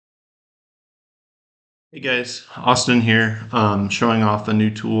Hey guys, Austin here, showing off a new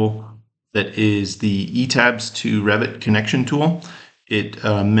tool that is the ETABS to Revit connection tool. It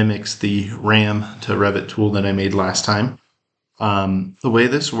mimics the RAM to Revit tool that I made last time. The way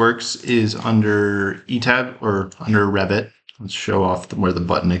this works is under ETAB or under Revit. Let's show off where the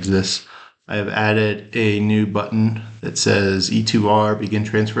button exists. I have added a new button that says E2R begin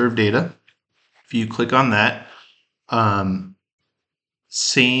transfer of data. If you click on that,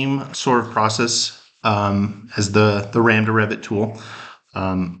 same sort of process as the RAM to Revit tool.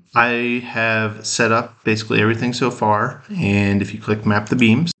 I have set up basically everything so far, and if you click Map the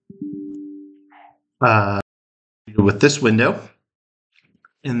Beams, with this window,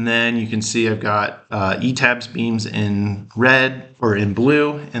 and then you can see I've got ETABS beams in red or in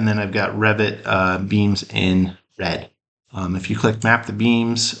blue, and then I've got Revit beams in red. If you click Map the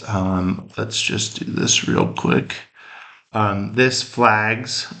Beams, let's just do this real quick. This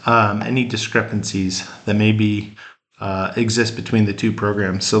flags any discrepancies that maybe exist between the two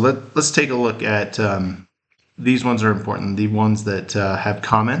programs. So let's take a look at these ones are important, the ones that have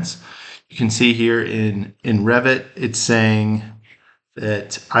comments. You can see here in Revit, it's saying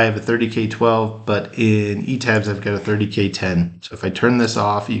that I have a 30K12, but in ETABS, I've got a 30K10. So if I turn this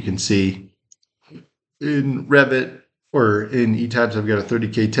off, you can see in Revit or in ETABS, I've got a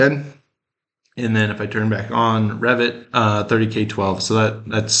 30K10. And then if I turn back on Revit, 30K12. So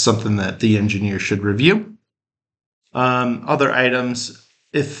that's something that the engineer should review. Other items,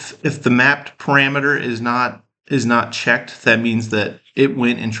 if the mapped parameter is not checked, that means that it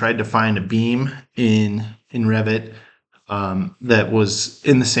went and tried to find a beam in Revit that was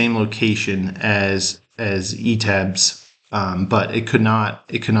in the same location as ETABS, but it could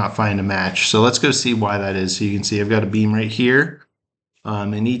not find a match. So let's go see why that is. So you can see I've got a beam right here.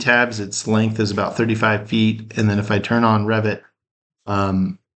 In ETABS, its length is about 35 feet, and then if I turn on Revit,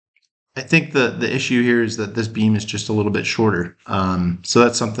 I think the issue here is that this beam is just a little bit shorter. So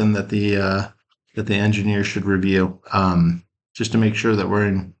that's something that the engineer should review, just to make sure that we're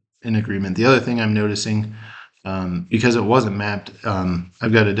in agreement. The other thing I'm noticing, because it wasn't mapped,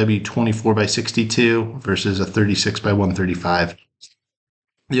 I've got a W24 by 62 versus a 36 by 135.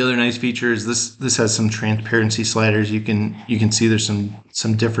 The other nice feature is this has some transparency sliders. You can see there's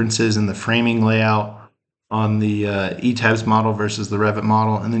some differences in the framing layout on the ETABS model versus the Revit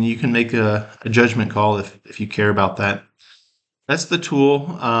model, and then you can make a judgment call if you care about that. That's the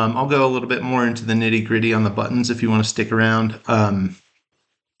tool. I'll go a little bit more into the nitty gritty on the buttons if you want to stick around.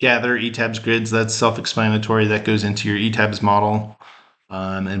 Gather ETABS grids, that's self-explanatory. That goes into your ETABS model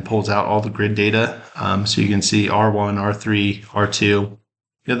and pulls out all the grid data. So you can see R1, R3, R2.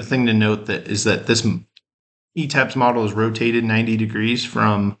 The other thing to note is that this ETABS model is rotated 90 degrees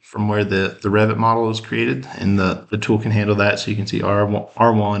from where the Revit model is created, and the tool can handle that. So you can see R1,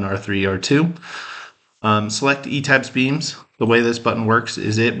 R3, R2. Select ETABS beams. The way this button works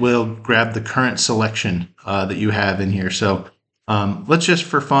is it will grab the current selection that you have in here. So let's just,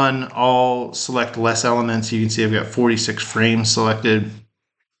 for fun, I'll select less elements. You can see I've got 46 frames selected.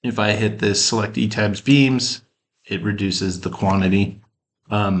 If I hit this select ETABS beams, it reduces the quantity.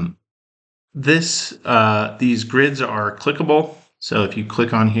 These grids are clickable. So if you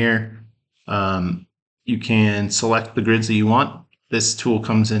click on here, you can select the grids that you want. This tool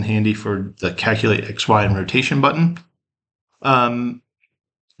comes in handy for the calculate X, Y, and rotation button.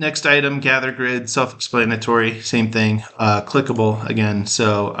 Next item, gather grid, self-explanatory, same thing, clickable again.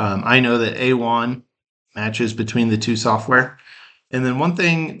 So I know that A1 matches between the two software. And then one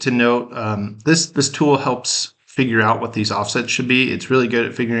thing to note, this tool helps figure out what these offsets should be. It's really good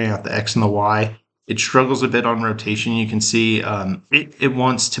at figuring out the X and the Y. It struggles a bit on rotation. You can see it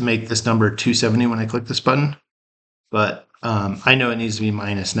wants to make this number 270 when I click this button, but I know it needs to be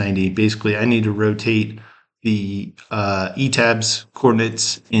minus 90. Basically, I need to rotate the ETABS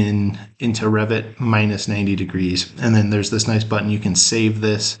coordinates into Revit minus 90 degrees. And then there's this nice button. You can save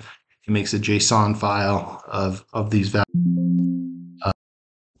this. It makes a JSON file of these values.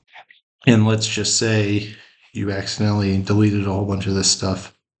 And let's just say you accidentally deleted a whole bunch of this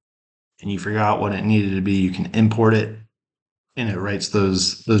stuff and you forgot what it needed to be. You can import it and it writes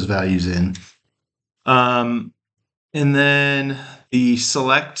those values in. And then the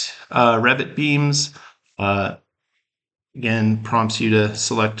select Revit beams, again, prompts you to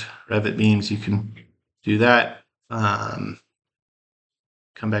select Revit beams. You can do that. Come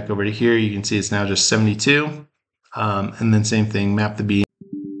back over to here. You can see it's now just 72. And then same thing, map the beam.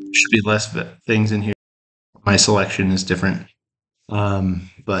 Should be less things in here. My selection is different,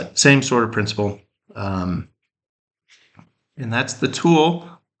 but same sort of principle. And that's the tool.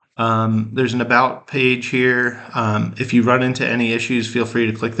 There's an about page here. If you run into any issues, feel free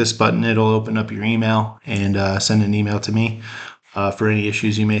to click this button. It'll open up your email and send an email to me for any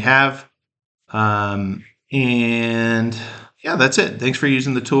issues you may have. And yeah, that's it. Thanks for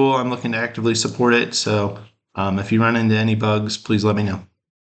using the tool. I'm looking to actively support it. So if you run into any bugs, please let me know.